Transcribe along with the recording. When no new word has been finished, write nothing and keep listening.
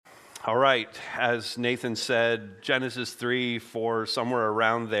All right, as Nathan said, Genesis 3, 4, somewhere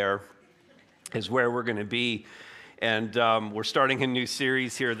around there is where we're going to be. And we're starting a new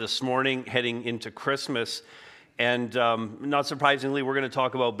series here this morning, heading into Christmas. And not surprisingly, we're going to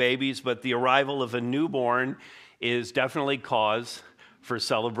talk about babies, but the arrival of a newborn is definitely cause for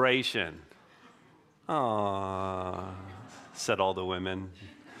celebration. Aww, said all the women.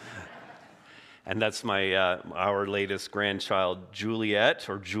 And that's our latest grandchild, Juliet,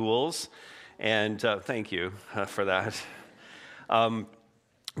 or Jules. And thank you for that.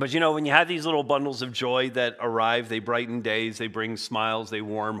 But you know, when you have these little bundles of joy that arrive, they brighten days, they bring smiles, they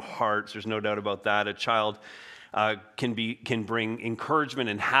warm hearts. There's no doubt about that. A child can bring encouragement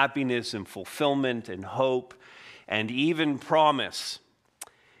and happiness and fulfillment and hope and even promise.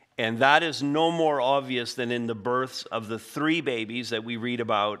 And that is no more obvious than in the births of the three babies that we read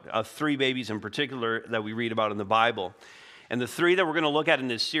about, three babies in particular that we read about in the Bible. And the three that we're going to look at in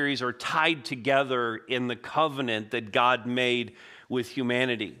this series are tied together in the covenant that God made with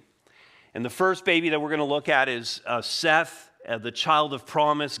humanity. And the first baby that we're going to look at is Seth, the child of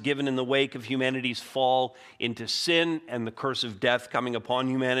promise given in the wake of humanity's fall into sin and the curse of death coming upon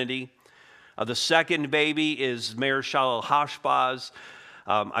humanity. The second baby is Maher-Shalal-Hash-Baz.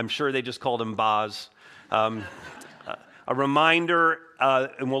 I'm sure they just called him Baz. A reminder,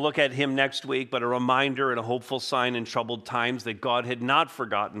 and we'll look at him next week, but a reminder and a hopeful sign in troubled times that God had not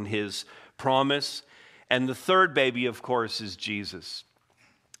forgotten his promise. And the third baby, of course, is Jesus,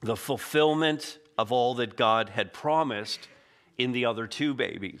 the fulfillment of all that God had promised in the other two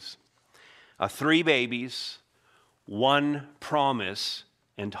babies. Three babies, one promise,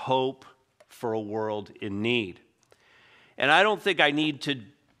 and hope for a world in need. And I don't think I need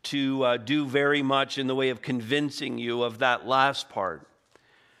to do very much in the way of convincing you of that last part,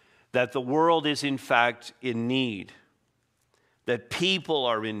 that the world is in fact in need, that people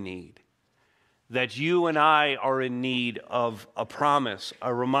are in need, that you and I are in need of a promise,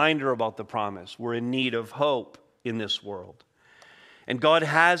 a reminder about the promise. We're in need of hope in this world. And God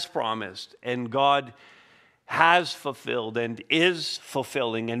has promised, and God has fulfilled and is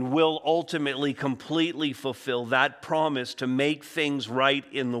fulfilling and will ultimately completely fulfill that promise to make things right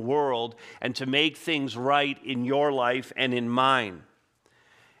in the world and to make things right in your life and in mine.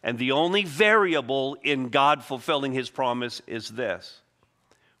 And the only variable in God fulfilling his promise is this: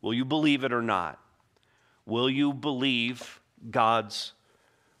 will you believe it or not? Will you believe God's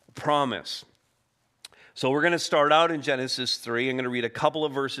promise? So we're going to start out in Genesis 3. I'm going to read a couple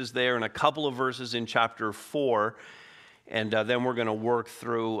of verses there and a couple of verses in chapter 4. And then we're going to work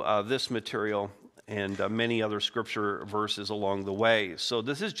through this material and many other scripture verses along the way. So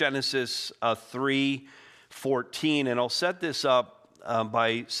this is Genesis 3:14. And I'll set this up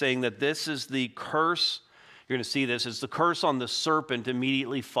by saying that this is the curse. You're going to see this. It's the curse on the serpent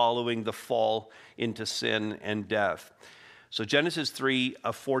immediately following the fall into sin and death. So Genesis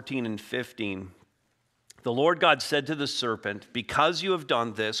 3:14 and 15. The Lord God said to the serpent, "Because you have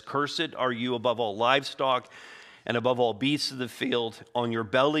done this, cursed are you above all livestock and above all beasts of the field. On your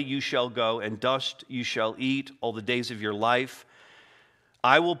belly you shall go, and dust you shall eat all the days of your life.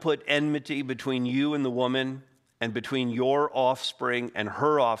 I will put enmity between you and the woman, and between your offspring and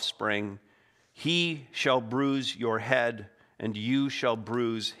her offspring. He shall bruise your head, and you shall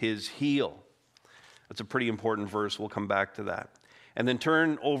bruise his heel." That's a pretty important verse. We'll come back to that. And then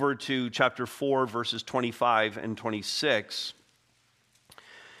turn over to chapter 4, verses 25 and 26.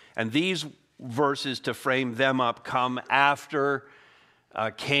 And these verses, to frame them up, come after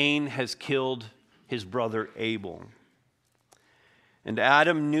Cain has killed his brother Abel. And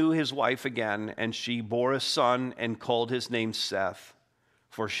Adam knew his wife again, and she bore a son and called his name Seth.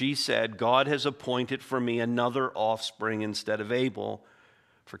 For she said, "God has appointed for me another offspring instead of Abel,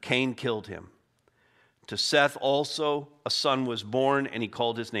 for Cain killed him." To Seth also a son was born, and he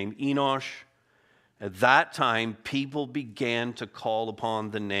called his name Enos. At that time, people began to call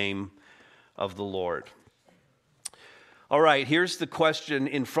upon the name of the Lord. All right, here's the question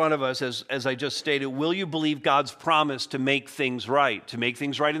in front of us, as I just stated. Will you believe God's promise to make things right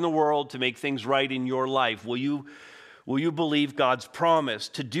in the world, to make things right in your life? Will you believe God's promise?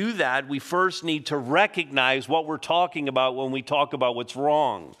 To do that, we first need to recognize what we're talking about when we talk about what's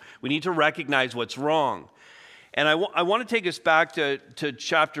wrong. We need to recognize what's wrong. And I want to take us back to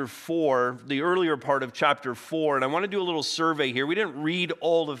chapter 4, the earlier part of chapter 4, and I want to do a little survey here. We didn't read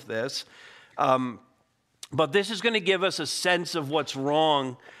all of this, but this is going to give us a sense of what's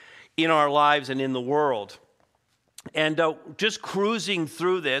wrong in our lives and in the world. And just cruising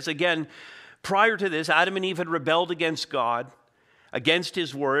through this, again, prior to this, Adam and Eve had rebelled against God, against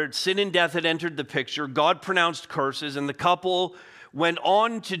his word. Sin and death had entered the picture. God pronounced curses, and the couple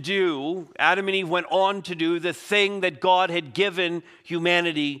Adam and Eve went on to do the thing that God had given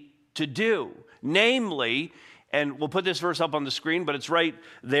humanity to do. Namely, and we'll put this verse up on the screen, but it's right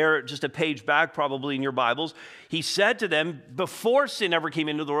there, just a page back probably in your Bibles. He said to them, before sin ever came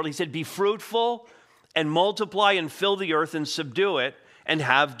into the world, he said, be fruitful and multiply and fill the earth and subdue it and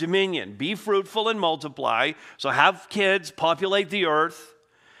have dominion. Be fruitful and multiply. So have kids, populate the earth,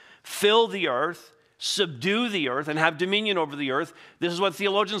 fill the earth, subdue the earth, and have dominion over the earth. This is what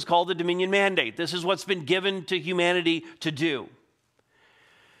theologians call the dominion mandate. This is what's been given to humanity to do.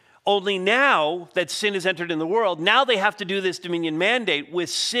 Only now that sin has entered in the world, now they have to do this dominion mandate with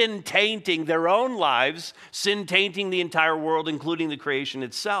sin tainting their own lives, sin tainting the entire world, including the creation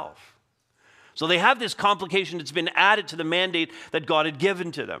itself. So they have this complication that's been added to the mandate that God had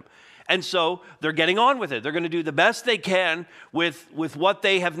given to them. And so they're getting on with it. They're going to do the best they can with what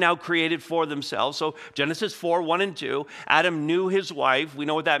they have now created for themselves. So Genesis 4, 1 and 2, Adam knew his wife. We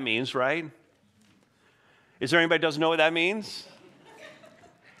know what that means, right? Is there anybody who doesn't know what that means?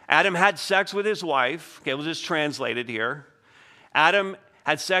 Adam had sex with his wife. Okay, we'll just translate it here. Adam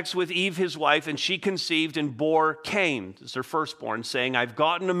had sex with Eve, his wife, and she conceived and bore Cain, this is her firstborn, saying, I've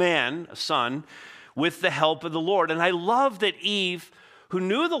gotten a man, a son, with the help of the Lord. And I love that Eve, who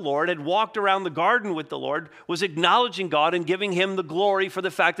knew the Lord, had walked around the garden with the Lord, was acknowledging God and giving him the glory for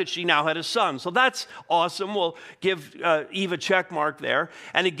the fact that she now had a son. So that's awesome. We'll give Eve a check mark there.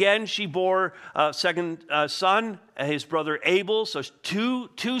 And again, she bore a second son, his brother Abel, so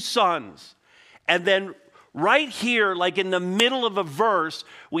two sons. And then right here, like in the middle of a verse,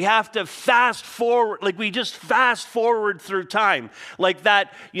 we have to fast forward, like we just fast forward through time. Like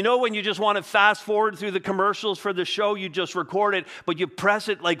that, you know when you just want to fast forward through the commercials for the show, you just record it, but you press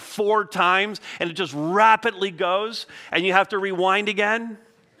it like 4 times and it just rapidly goes and you have to rewind again?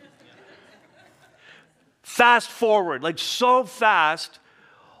 Fast forward, like so fast,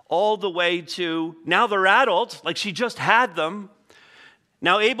 all the way to, now they're adults, like she just had them.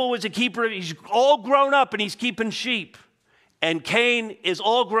 Now, Abel was a keeper. He's all grown up and he's keeping sheep. And Cain is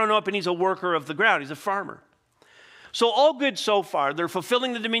all grown up and he's a worker of the ground. He's a farmer. So all good so far. They're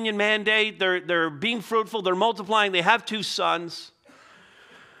fulfilling the dominion mandate. They're being fruitful. They're multiplying. They have 2 sons.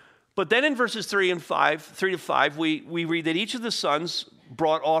 But then in verses 3 to 5, we read that each of the sons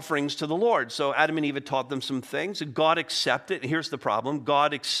brought offerings to the Lord. So Adam and Eve had taught them some things. And God accepted. And here's the problem.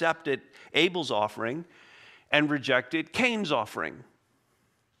 God accepted Abel's offering and rejected Cain's offering.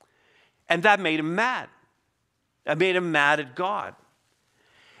 And that made him mad. That made him mad at God.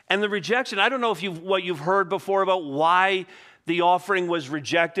 And the rejection, I don't know if what you've heard before about why the offering was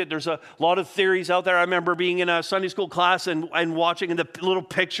rejected. There's a lot of theories out there. I remember being in a Sunday school class and watching, and the little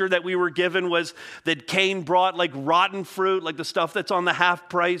picture that we were given was that Cain brought like rotten fruit, like the stuff that's on the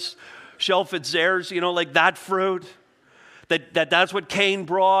half-price shelf at Zehrs, like that fruit. That's what Cain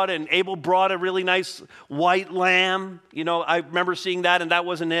brought, and Abel brought a really nice white lamb. I remember seeing that, and that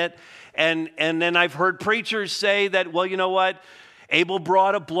wasn't it. And then I've heard preachers say that, well, you know what? Abel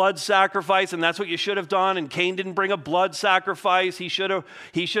brought a blood sacrifice, and that's what you should have done. And Cain didn't bring a blood sacrifice. He should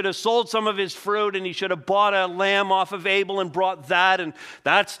have sold some of his fruit, and he should have bought a lamb off of Abel and brought that. And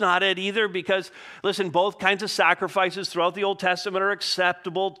that's not it either, because, listen, both kinds of sacrifices throughout the Old Testament are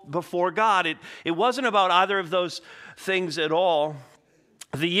acceptable before God. It wasn't about either of those things at all.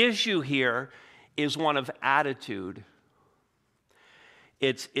 The issue here is one of attitude.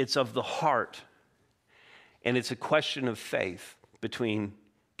 It's of the heart, and it's a question of faith between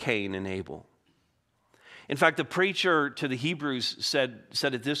Cain and Abel. In fact, the preacher to the Hebrews said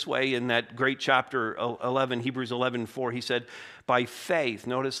it this way in that great chapter 11, Hebrews 11:4. He said, by faith,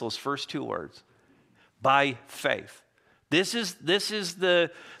 notice those first 2 words, by faith. This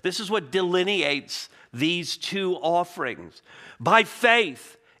is what delineates these 2 offerings. By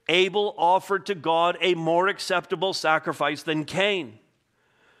faith, Abel offered to God a more acceptable sacrifice than Cain,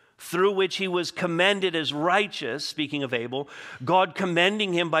 through which he was commended as righteous, speaking of Abel, God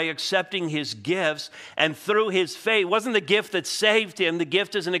commending him by accepting his gifts, and through his faith, it wasn't the gift that saved him, the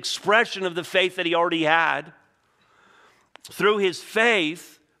gift is an expression of the faith that he already had. Through his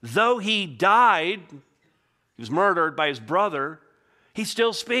faith, though he died, he was murdered by his brother, he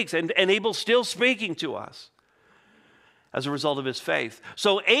still speaks, and Abel's still speaking to us as a result of his faith.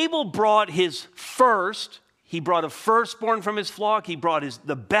 So Abel brought his first. He brought a firstborn from his flock. He brought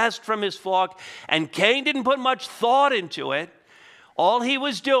the best from his flock. And Cain didn't put much thought into it. All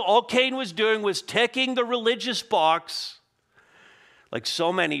Cain was doing was ticking the religious box, like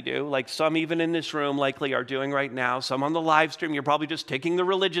so many do, like some even in this room likely are doing right now. Some on the live stream, you're probably just ticking the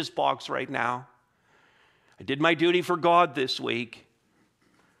religious box right now. I did my duty for God this week.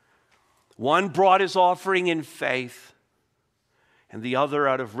 One brought his offering in faith, and the other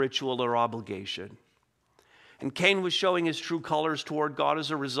out of ritual or obligation. And Cain was showing his true colors toward God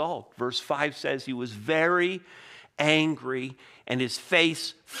as a result. Verse 5 says he was very angry and his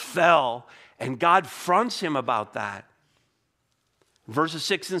face fell, and God fronts him about that. Verses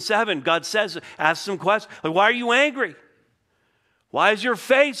 6 and 7, God says, asks some questions, like, why are you angry? Why is your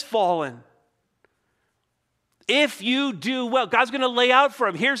face fallen? If you do well, God's going to lay out for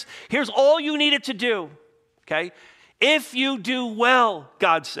him. Here's all you needed to do, okay? If you do well,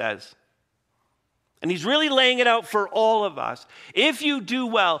 God says. And he's really laying it out for all of us. If you do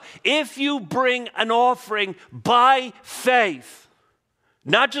well, if you bring an offering by faith,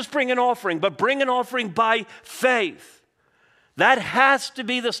 not just bring an offering, but bring an offering by faith. That has to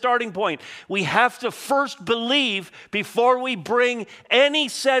be the starting point. We have to first believe before we bring any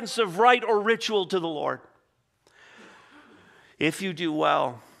sense of rite or ritual to the Lord. If you do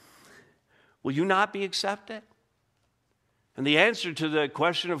well, will you not be accepted? And the answer to the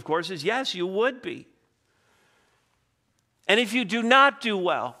question, of course, is yes, you would be. And if you do not do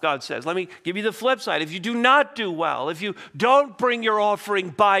well, God says, let me give you the flip side. If you do not do well, if you don't bring your offering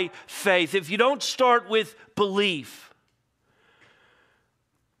by faith, if you don't start with belief,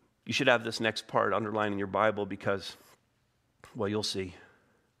 you should have this next part underlined in your Bible because, well, you'll see.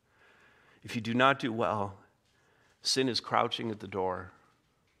 If you do not do well, sin is crouching at the door.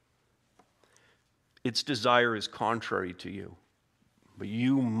 Its desire is contrary to you, but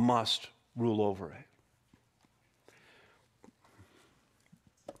you must rule over it.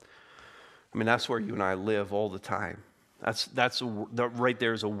 I mean, that's where you and I live all the time. That right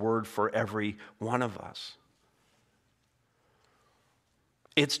there is a word for every one of us.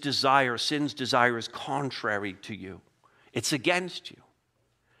 Its desire, sin's desire, is contrary to you. It's against you.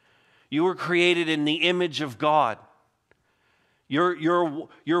 You were created in the image of God.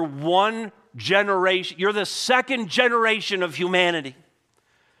 You're one generation. You're the second generation of humanity.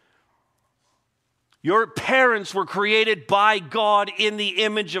 Your parents were created by God in the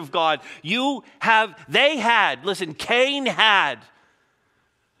image of God. Cain had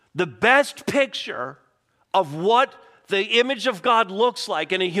the best picture of what the image of God looks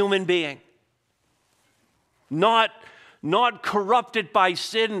like in a human being. Not corrupted by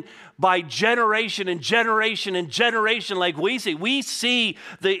sin by generation and generation and generation like we see. We see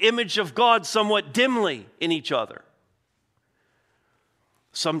the image of God somewhat dimly in each other.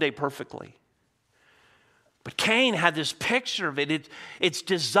 Someday perfectly. But Cain had this picture of it. Its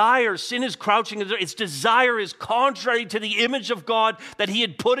desire, sin is crouching, its desire is contrary to the image of God that he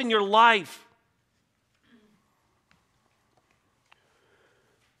had put in your life.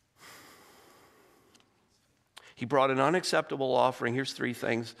 He brought an unacceptable offering. Here's three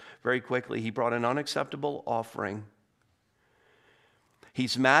things very quickly. He brought an unacceptable offering.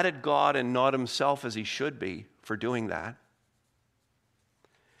 He's mad at God and not himself as he should be for doing that.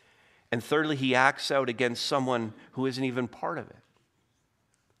 And thirdly, he acts out against someone who isn't even part of it.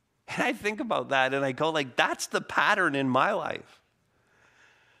 And I think about that and I go like, that's the pattern in my life.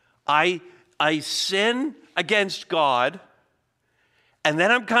 I sin against God, and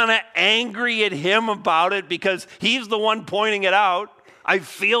then I'm kind of angry at him about it because he's the one pointing it out. I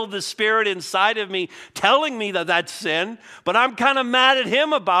feel the Spirit inside of me telling me that that's sin, but I'm kind of mad at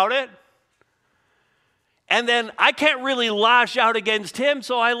him about it. And then I can't really lash out against him,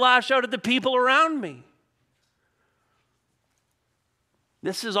 so I lash out at the people around me.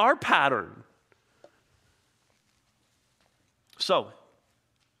 This is our pattern. So,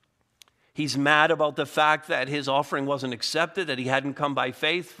 he's mad about the fact that his offering wasn't accepted, that he hadn't come by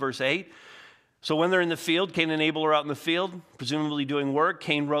faith, verse 8. So when they're in the field, Cain and Abel are out in the field, presumably doing work.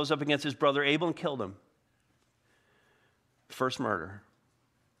 Cain rose up against his brother Abel and killed him. First murder.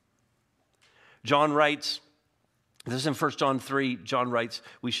 John writes, this is in 1 John 3, John writes,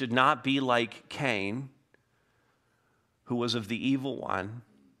 we should not be like Cain, who was of the evil one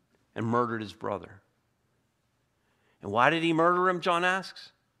and murdered his brother. And why did he murder him, John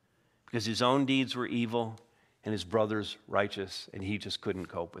asks? Because his own deeds were evil and his brother's righteous, and he just couldn't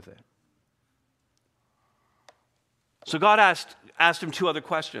cope with it. So God asked him two other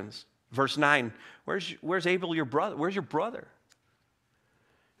questions. Verse 9, where's Abel, your brother? Where's your brother?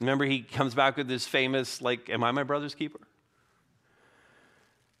 Remember, he comes back with this famous, like, am I my brother's keeper?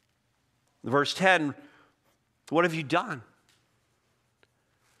 Verse 10, what have you done?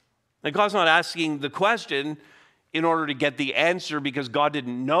 Now, God's not asking the question in order to get the answer because God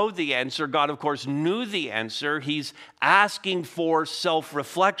didn't know the answer. God, of course, knew the answer. He's asking for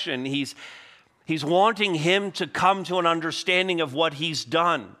self-reflection. He's wanting him to come to an understanding of what he's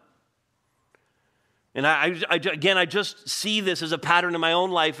done. And I just see this as a pattern in my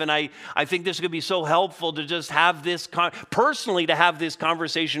own life, and I think this could be so helpful to just have this, personally, to have this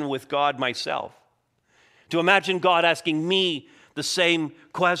conversation with God myself. To imagine God asking me the same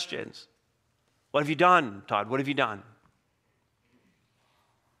questions. What have you done, Todd? What have you done?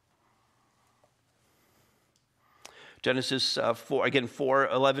 Genesis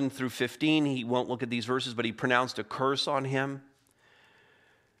 4:11 through 15, he won't look at these verses, but he pronounced a curse on him.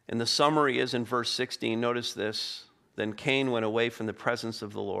 And the summary is in verse 16, notice this, then Cain went away from the presence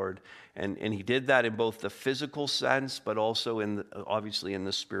of the Lord. And he did that in both the physical sense, but also obviously in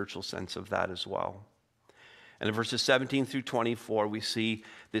the spiritual sense of that as well. And in verses 17 through 24, we see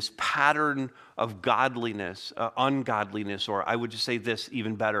this pattern of godliness, ungodliness, or I would just say this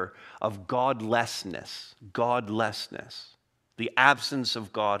even better, of godlessness, the absence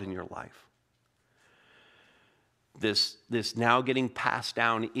of God in your life. This now getting passed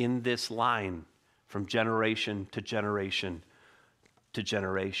down in this line from generation to generation to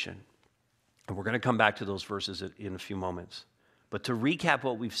generation. And we're going to come back to those verses in a few moments. But to recap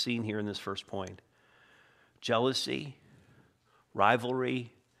what we've seen here in this first point, jealousy,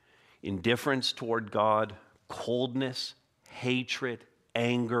 rivalry, indifference toward God, coldness, hatred,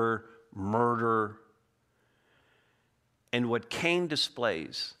 anger, murder. And what Cain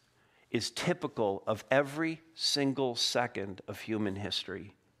displays is typical of every single second of human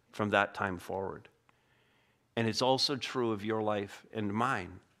history from that time forward. And it's also true of your life and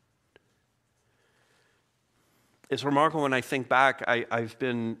mine. It's remarkable when I think back. I've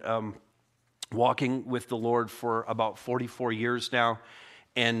been walking with the Lord for about 44 years now,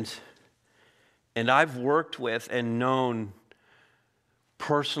 and I've worked with and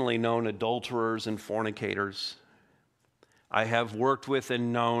personally known adulterers and fornicators. I have worked with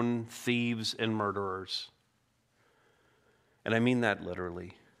and known thieves and murderers. And I mean that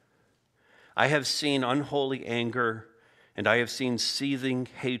literally. I have seen unholy anger, and I have seen seething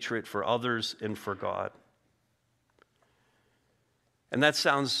hatred for others and for God. And that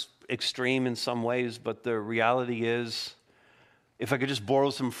sounds extreme in some ways, but the reality is, if I could just borrow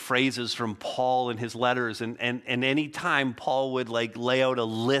some phrases from Paul in his letters, and any time Paul would lay out a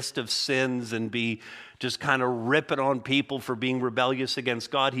list of sins and be just kind of ripping on people for being rebellious against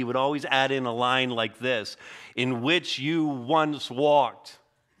God, he would always add in a line like this, in which you once walked,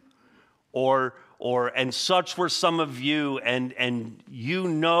 and such were some of you, and you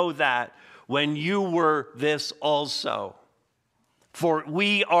know that when you were this also. For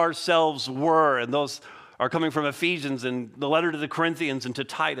we ourselves were, and those are coming from Ephesians and the letter to the Corinthians and to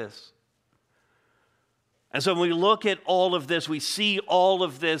Titus. And so when we look at all of this, we see all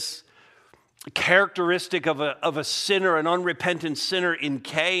of this characteristic of a sinner, an unrepentant sinner in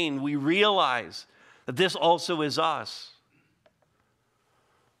Cain. We realize that this also is us.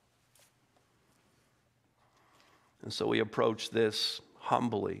 And so we approach this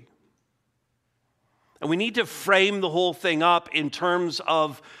humbly. And we need to frame the whole thing up in terms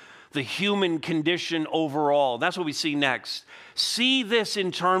of the human condition overall. That's what we see next. See this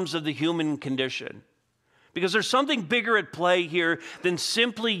in terms of the human condition. Because there's something bigger at play here than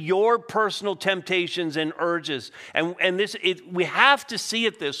simply your personal temptations and urges. And we have to see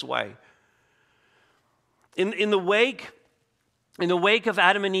it this way. In the wake of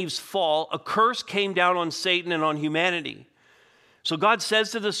Adam and Eve's fall, a curse came down on Satan and on humanity. So God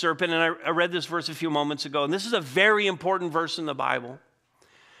says to the serpent, and I read this verse a few moments ago, and this is a very important verse in the Bible.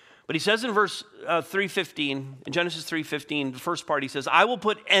 But he says in verse 3:15, in Genesis 3:15, the first part, he says, I will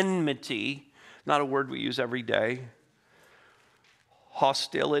put enmity, not a word we use every day,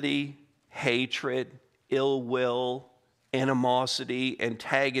 hostility, hatred, ill will, animosity,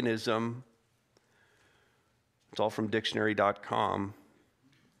 antagonism. It's all from dictionary.com.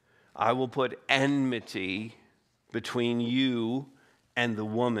 I will put enmity between you and the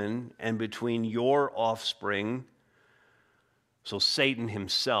woman, and between your offspring, so Satan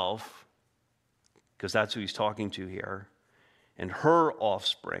himself, because that's who he's talking to here, and her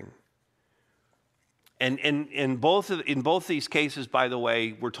offspring. And in both these cases, by the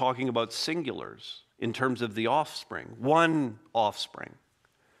way, we're talking about singulars in terms of the offspring, one offspring.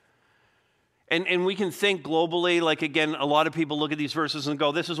 And we can think globally, like again, a lot of people look at these verses and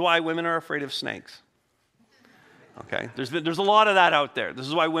go, this is why women are afraid of snakes. Okay, there's a lot of that out there. This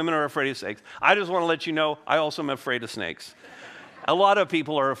is why women are afraid of snakes. I just want to let you know, I also am afraid of snakes. A lot of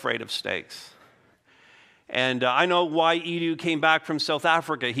people are afraid of snakes. And I know why Edu came back from South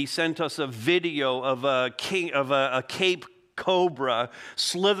Africa. He sent us a video of a Cape cobra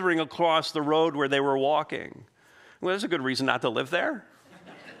slithering across the road where they were walking. Well, there's a good reason not to live there.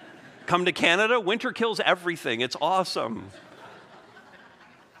 Come to Canada, winter kills everything. It's awesome.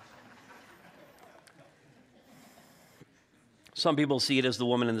 Some people see it as the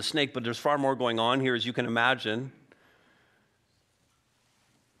woman and the snake, but there's far more going on here, as you can imagine.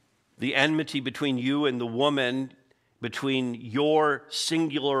 The enmity between you and the woman, between your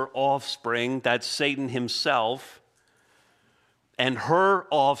singular offspring, that's Satan himself, and her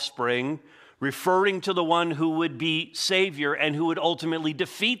offspring, referring to the one who would be Savior and who would ultimately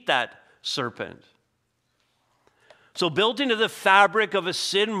defeat that serpent. So built into the fabric of a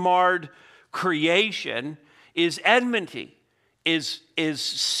sin-marred creation is enmity, is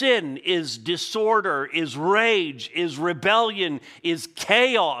sin, is disorder, is rage, is rebellion, is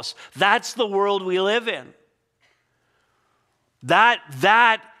chaos. That's the world we live in.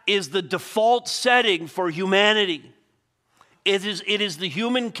 That is the default setting for humanity. It is the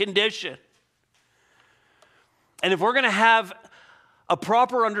human condition. And if we're going to have a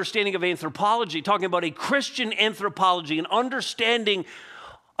proper understanding of anthropology, talking about a Christian anthropology, an understanding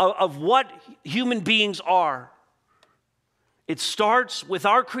of what human beings are, it starts with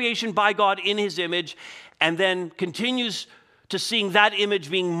our creation by God in his image and then continues to seeing that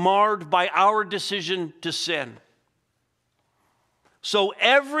image being marred by our decision to sin. So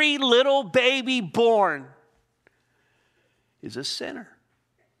every little baby born is a sinner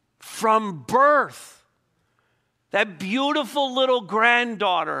from birth. That beautiful little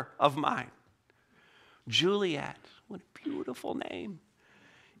granddaughter of mine, Juliet, what a beautiful name,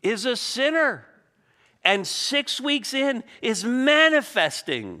 is a sinner. And 6 weeks in is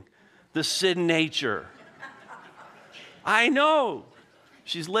manifesting the sin nature. I know.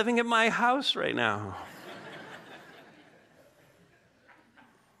 She's living at my house right now.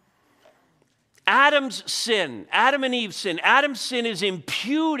 Adam's sin, Adam and Eve's sin, Adam's sin is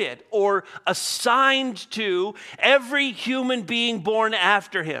imputed or assigned to every human being born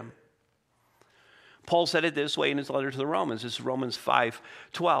after him. Paul said it this way in his letter to the Romans. This is Romans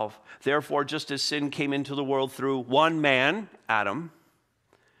 5:12. Therefore, just as sin came into the world through one man, Adam,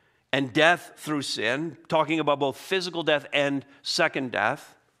 and death through sin, talking about both physical death and second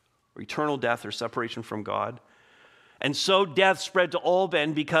death, or eternal death or separation from God, and so death spread to all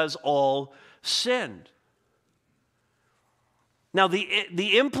men because all sinned. Now,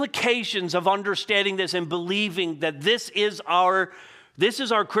 the implications of understanding this and believing that this is our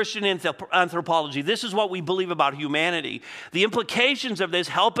Christian anthropology, this is what we believe about humanity. The implications of this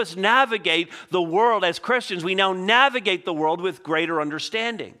help us navigate the world as Christians. We now navigate the world with greater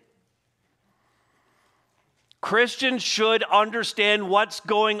understanding. Christians should understand what's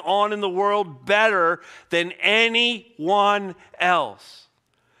going on in the world better than anyone else,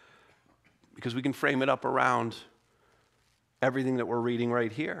 because we can frame it up around everything that we're reading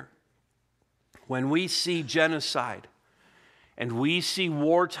right here. When we see genocide and we see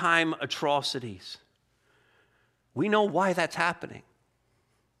wartime atrocities, we know why that's happening.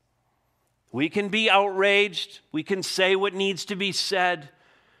 We can be outraged, we can say what needs to be said,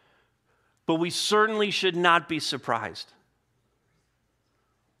 but we certainly should not be surprised.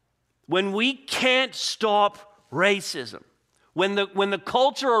 When we can't stop racism, when the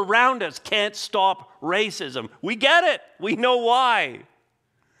culture around us can't stop racism, we get it. We know why.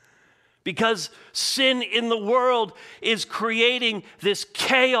 Because sin in the world is creating this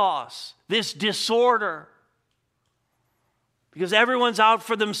chaos, this disorder. Because everyone's out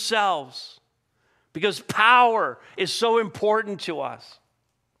for themselves. Because power is so important to us.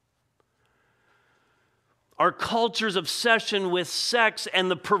 Our culture's obsession with sex and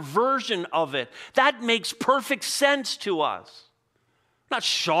the perversion of it, that makes perfect sense to us. I'm not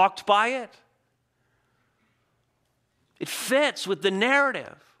shocked by it. It fits with the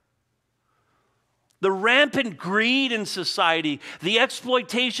narrative. The rampant greed in society, the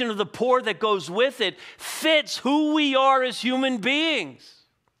exploitation of the poor that goes with it, fits who we are as human beings.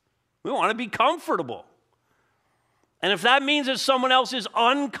 We want to be comfortable. And if that means that someone else is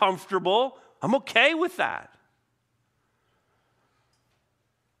uncomfortable, I'm okay with that.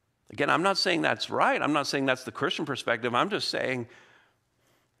 Again, I'm not saying that's right. I'm not saying that's the Christian perspective. I'm just saying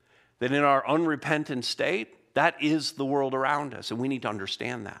that in our unrepentant state, that is the world around us, and we need to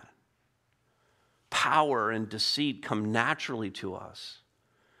understand that. Power and deceit come naturally to us.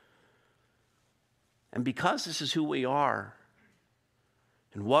 And because this is who we are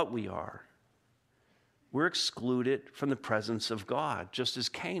and what we are, we're excluded from the presence of God, just as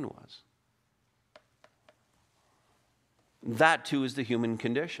Cain was. That too is the human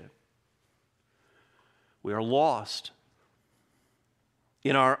condition. We are lost.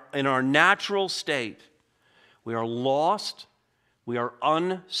 In our natural state, we are lost, we are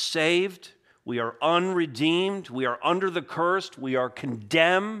unsaved, we are unredeemed, we are under the curse, we are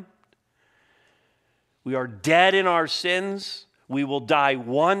condemned, we are dead in our sins, We will die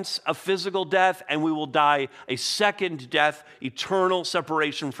once, a physical death, and we will die a second death, eternal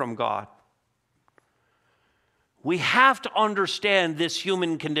separation from God. We have to understand this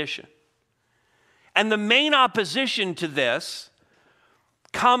human condition. And the main opposition to this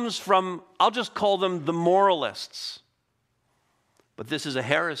comes from, I'll just call them the moralists. But this is a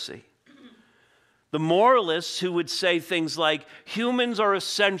heresy. The moralists who would say things like, humans are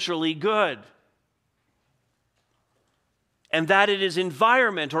essentially good. And that it is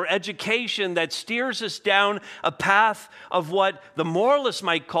environment or education that steers us down a path of what the moralists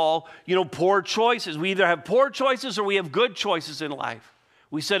might call, poor choices. We either have poor choices or we have good choices in life.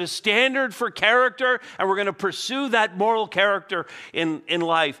 We set a standard for character, and we're going to pursue that moral character in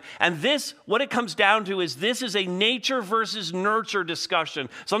life. And this, what it comes down to is this is a nature versus nurture discussion,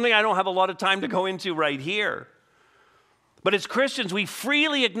 something I don't have a lot of time to go into right here. But as Christians, we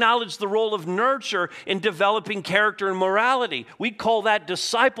freely acknowledge the role of nurture in developing character and morality. We call that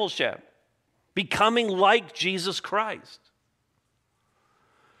discipleship, becoming like Jesus Christ.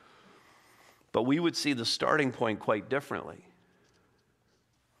 But we would see the starting point quite differently.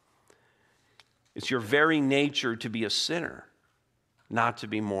 It's your very nature to be a sinner, not to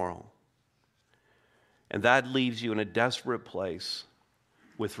be moral. And that leaves you in a desperate place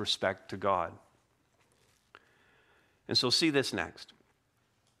with respect to God. And so see this next.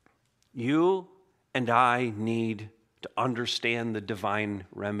 You and I need to understand the divine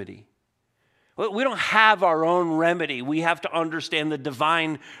remedy. We don't have our own remedy. We have to understand the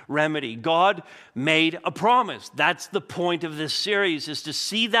divine remedy. God made a promise. That's the point of this series, is to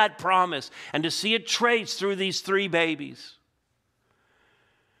see that promise and to see it traced through these three babies.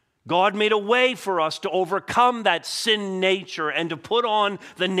 God made a way for us to overcome that sin nature and to put on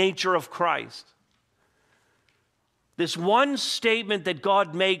the nature of Christ. This one statement that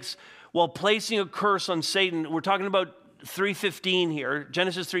God makes while placing a curse on Satan, we're talking about 3:15 here,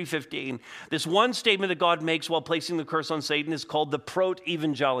 Genesis 3:15. This one statement that God makes while placing the curse on Satan is called the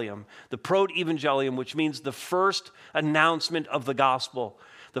proto-evangelium. The proto-evangelium, which means the first announcement of the gospel.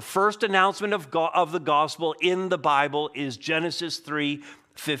 The first announcement of the gospel in the Bible is Genesis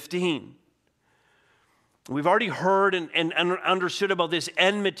 3:15. We've already heard and understood about this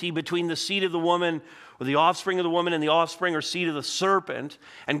enmity between the seed of the woman, or the offspring of the woman, and the offspring or seed of the serpent.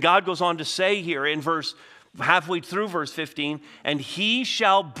 And God goes on to say here in halfway through verse 15, and he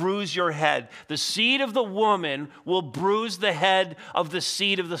shall bruise your head. The seed of the woman will bruise the head of the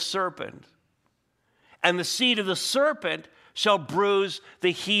seed of the serpent. And the seed of the serpent shall bruise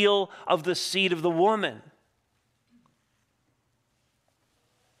the heel of the seed of the woman.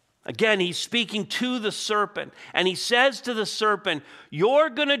 Again, he's speaking to the serpent, and he says to the serpent, you're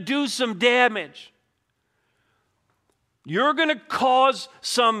going to do some damage. You're going to cause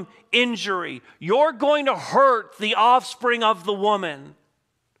some injury. You're going to hurt the offspring of the woman.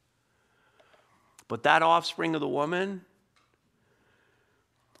 But that offspring of the woman,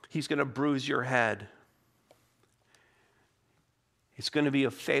 he's going to bruise your head. It's going to be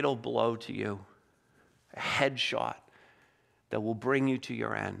a fatal blow to you, a headshot that will bring you to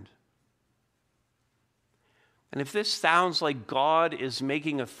your end. And if this sounds like God is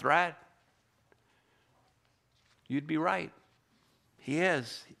making a threat, you'd be right. He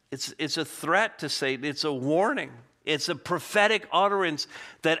is. It's a threat to Satan. It's a warning. It's a prophetic utterance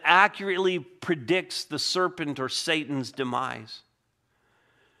that accurately predicts the serpent or Satan's demise.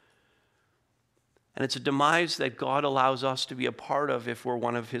 And it's a demise that God allows us to be a part of if we're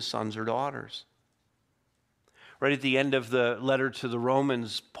one of his sons or daughters. Right at the end of the letter to the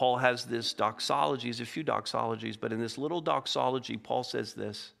Romans, Paul has this doxology. There's a few doxologies, but in this little doxology, Paul says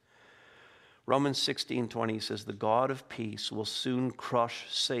this. Romans 16:20 says, the God of peace will soon crush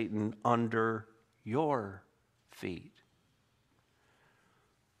Satan under your feet.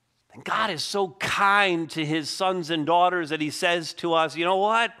 And God is so kind to his sons and daughters that he says to us, you know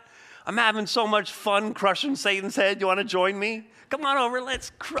what? I'm having so much fun crushing Satan's head. You want to join me? Come on over,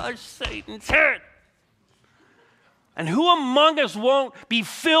 let's crush Satan's head. And who among us won't be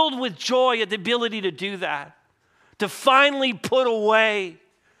filled with joy at the ability to do that? To finally put away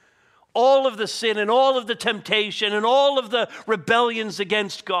all of the sin and all of the temptation and all of the rebellions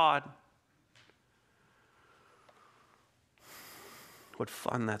against God. What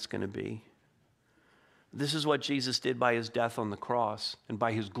fun that's going to be. This is what Jesus did by his death on the cross and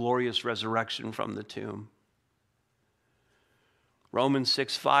by his glorious resurrection from the tomb. Romans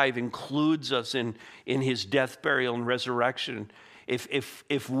 6:5 includes us in his death, burial, and resurrection.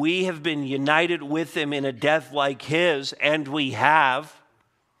 If we have been united with him in a death like his, and we have,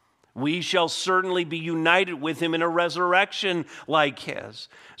 we shall certainly be united with him in a resurrection like his.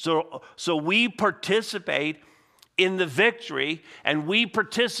 So we participate in the victory, and we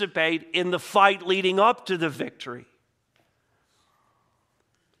participate in the fight leading up to the victory.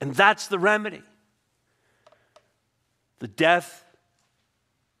 And that's the remedy. The death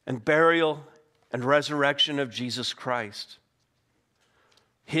and burial and resurrection of Jesus Christ.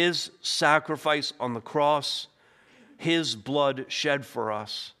 His sacrifice on the cross, his blood shed for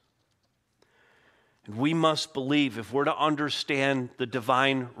us. And we must believe, if we're to understand the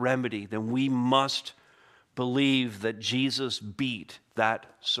divine remedy, then we must believe that Jesus beat that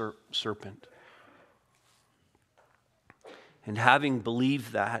serpent. And having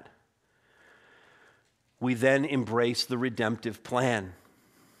believed that, we then embrace the redemptive plan.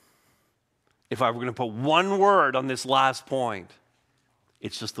 If I were going to put one word on this last point,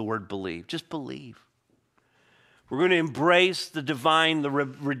 it's just the word believe. Just believe. We're going to embrace the divine, the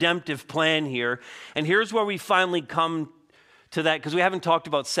redemptive plan here. And here's where we finally come to that, because we haven't talked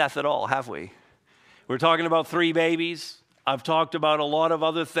about Seth at all, have we? We're talking about 3 babies. I've talked about a lot of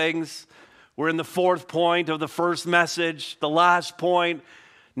other things. We're in the 4th point of the first message, the last point.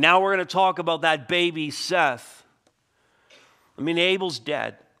 Now we're going to talk about that baby Seth. I mean, Abel's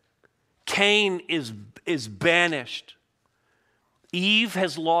dead. Cain is banished. Eve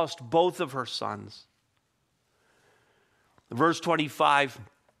has lost both of her sons. Verse 25,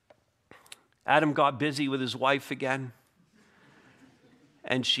 Adam got busy with his wife again,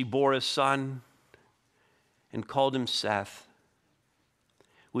 and she bore a son and called him Seth,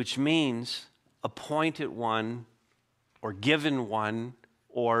 which means appointed one or given one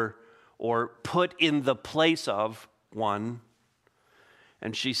or put in the place of one.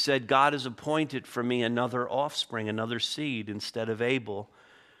 And she said, God has appointed for me another offspring, another seed instead of Abel,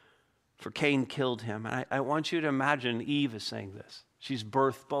 for Cain killed him. And I want you to imagine Eve is saying this. She's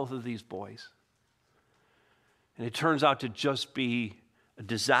birthed both of these boys. And it turns out to just be a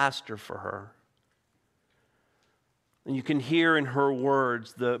disaster for her. And you can hear in her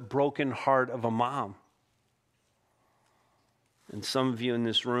words the broken heart of a mom. And some of you in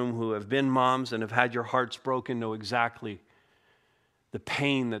this room who have been moms and have had your hearts broken know exactly the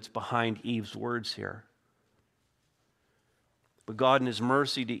pain that's behind Eve's words here. But God in his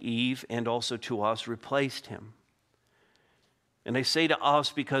mercy to Eve and also to us replaced him. And I say to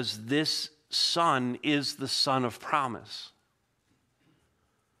us because this son is the son of promise.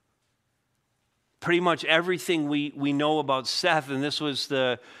 Pretty much everything we know about Seth, and this was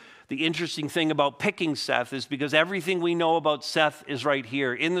the interesting thing about picking Seth, is because everything we know about Seth is right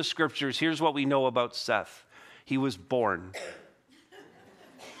here. In the scriptures, here's what we know about Seth. He was born.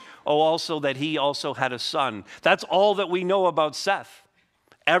 Oh, also that he also had a son. That's all that we know about Seth.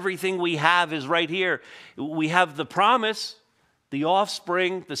 Everything we have is right here. We have the promise, the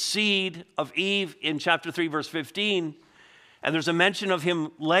offspring, the seed of Eve in chapter 3, verse 15. And there's a mention of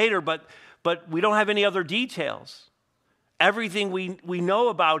him later, but we don't have any other details. Everything we know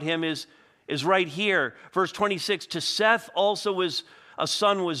about him is right here. Verse 26, to Seth also a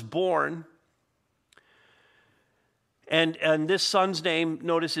son was born. And this son's name,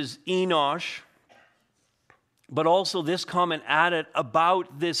 notice, is Enos. But also this comment added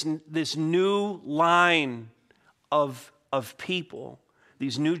about this new line of people,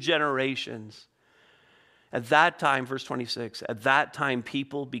 these new generations. At that time, verse 26, at that time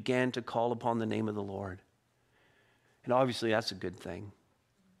people began to call upon the name of the Lord. And obviously that's a good thing.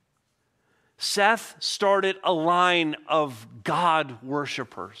 Seth started a line of God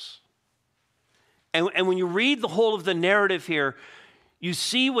worshipers. And when you read the whole of the narrative here, you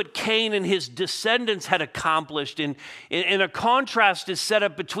see what Cain and his descendants had accomplished. And a contrast is set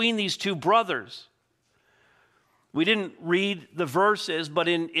up between these two brothers. We didn't read the verses, but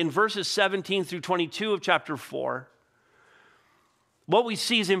in verses 17 through 22 of chapter 4, what we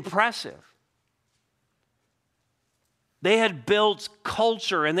see is impressive. They had built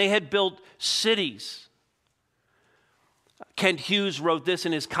culture and they had built cities. Kent Hughes wrote this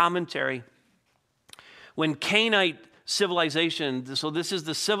in his commentary. When Cainite civilization, so this is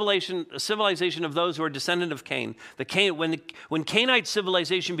the civilization of those who are descendant of Cain. When Cainite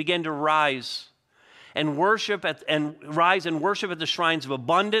civilization began to rise and worship at the shrines of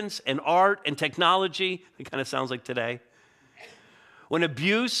abundance and art and technology, it kind of sounds like today. When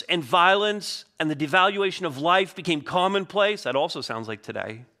abuse and violence and the devaluation of life became commonplace, that also sounds like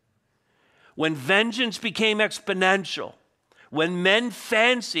today. When vengeance became exponential, when men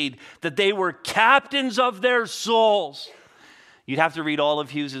fancied that they were captains of their souls. You'd have to read all of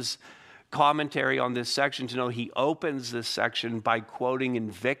Hughes's commentary on this section to know he opens this section by quoting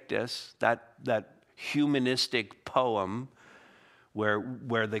Invictus, that humanistic poem where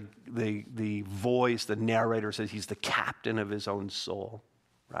the voice, the narrator says he's the captain of his own soul.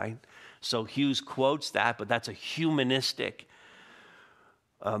 right? So Hughes quotes that, but that's a humanistic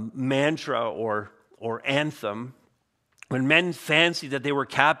mantra or anthem. When men fancied that they were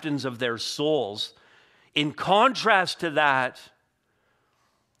captains of their souls, in contrast to that,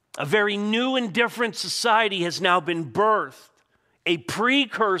 a very new and different society has now been birthed, a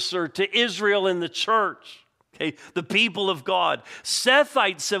precursor to Israel and the church. Okay, the people of God.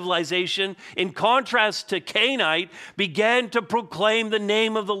 Sethite civilization, in contrast to Cainite, began to proclaim the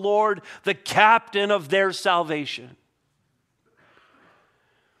name of the Lord, the captain of their salvation.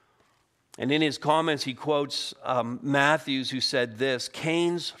 And in his comments, he quotes Mathews, who said this: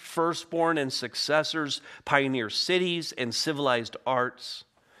 Cain's firstborn and successors pioneer cities and civilized arts,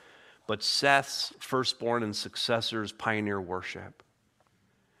 but Seth's firstborn and successors pioneer worship.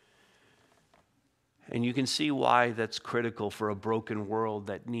 And you can see why that's critical for a broken world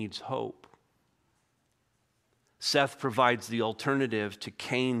that needs hope. Seth provides the alternative to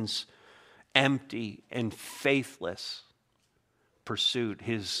Cain's empty and faithless pursuit,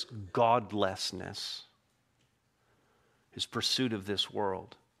 his godlessness, his pursuit of this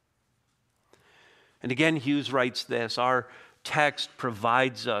world. And again, Hughes writes this: our text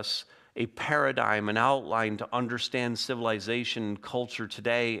provides us a paradigm, an outline to understand civilization and culture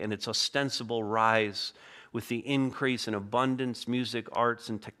today and its ostensible rise with the increase in abundance, music, arts,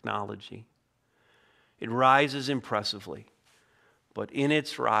 and technology. It rises impressively, but in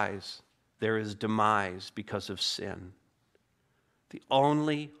its rise, there is demise because of sin. The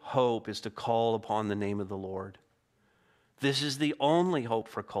only hope is to call upon the name of the Lord. This is the only hope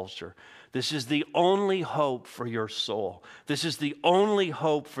for culture. This is the only hope for your soul. This is the only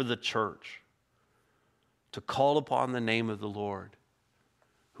hope for the church, to call upon the name of the Lord,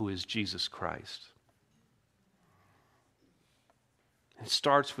 who is Jesus Christ. It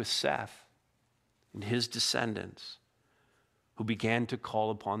starts with Seth and his descendants, who began to call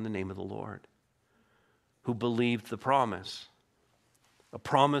upon the name of the Lord, who believed the promise, a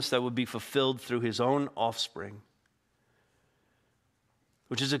promise that would be fulfilled through his own offspring,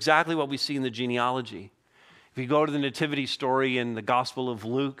 which is exactly what we see in the genealogy. If you go to the nativity story in the Gospel of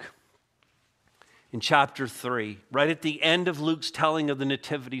Luke, in chapter 3, right at the end of Luke's telling of the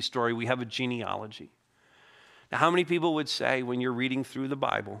nativity story, we have a genealogy. Now, how many people would say when you're reading through the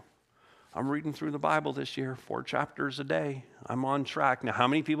Bible, I'm reading through the Bible this year, 4 chapters a day, I'm on track. Now, how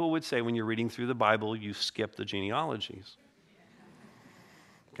many people would say when you're reading through the Bible, you skip the genealogies?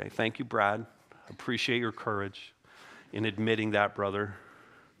 Okay, thank you, Brad. Appreciate your courage in admitting that, brother.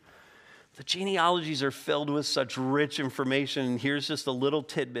 The genealogies are filled with such rich information, and here's just a little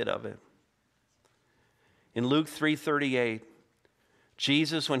tidbit of it. In Luke 3:38,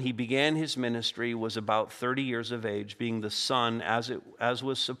 Jesus, when he began his ministry, was about 30 years of age, being the son, as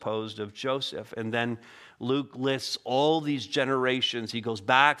was supposed, of Joseph. And then Luke lists all these generations. He goes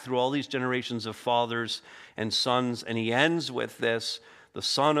back through all these generations of fathers and sons, and he ends with this: the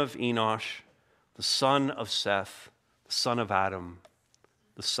son of Enos, the son of Seth, the son of Adam,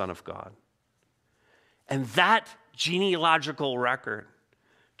 the son of God. And that genealogical record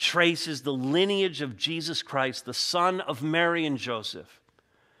traces the lineage of Jesus Christ, the son of Mary and Joseph,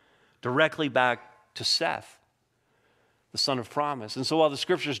 directly back to Seth, the son of promise. And so while the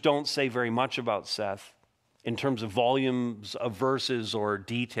scriptures don't say very much about Seth in terms of volumes of verses or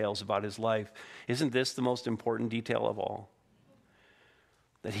details about his life, isn't this the most important detail of all?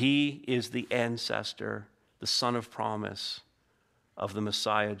 That he is the ancestor, the son of promise of the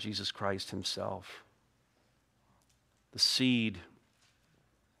Messiah, Jesus Christ himself. The seed,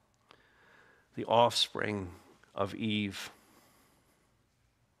 the offspring of Eve.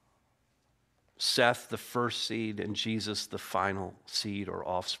 Seth, the first seed, and Jesus, the final seed or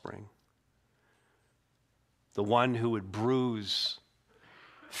offspring. The one who would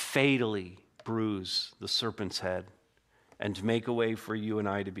fatally bruise the serpent's head and to make a way for you and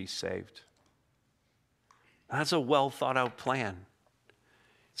I to be saved. That's a well thought out plan.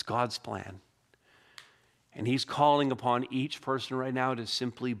 It's God's plan. And he's calling upon each person right now to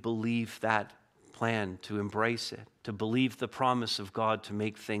simply believe that plan, to embrace it, to believe the promise of God to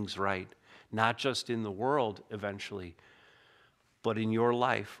make things right, not just in the world eventually, but in your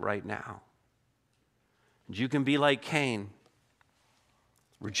life right now. And you can be like Cain,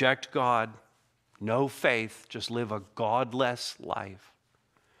 reject God, no faith, just live a godless life.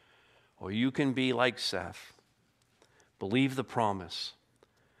 Or you can be like Seth, believe the promise,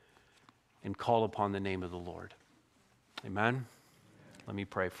 and call upon the name of the Lord. Amen? Let me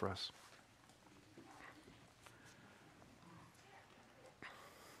pray for us.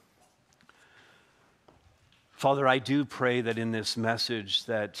 Father, I do pray that in this message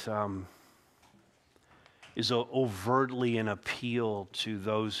that is overtly an appeal to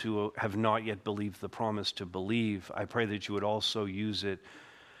those who have not yet believed the promise to believe. I pray that you would also use it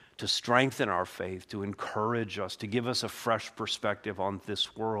to strengthen our faith, to encourage us, to give us a fresh perspective on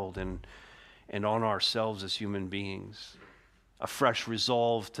this world and on ourselves as human beings. A fresh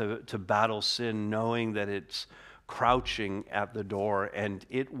resolve to battle sin, knowing that it's crouching at the door and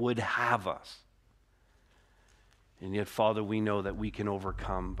it would have us. And yet, Father, we know that we can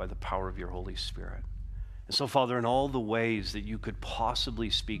overcome by the power of your Holy Spirit. And so, Father, in all the ways that you could possibly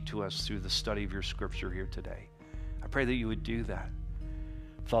speak to us through the study of your scripture here today, I pray that you would do that.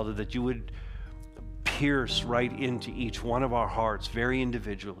 Father, that you would pierce right into each one of our hearts very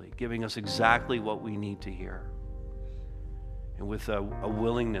individually, giving us exactly what we need to hear, and with a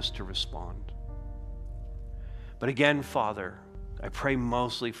willingness to respond. But again, Father, I pray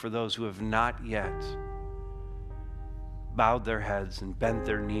mostly for those who have not yet bowed their heads and bent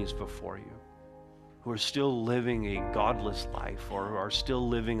their knees before you, who are still living a godless life or are still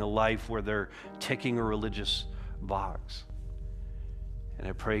living a life where they're ticking a religious box. And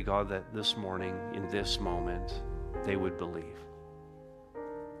I pray, God, that this morning, in this moment, they would believe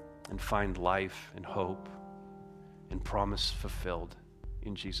and find life and hope and promise fulfilled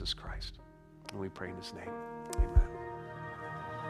in Jesus Christ. And we pray in his name. Amen.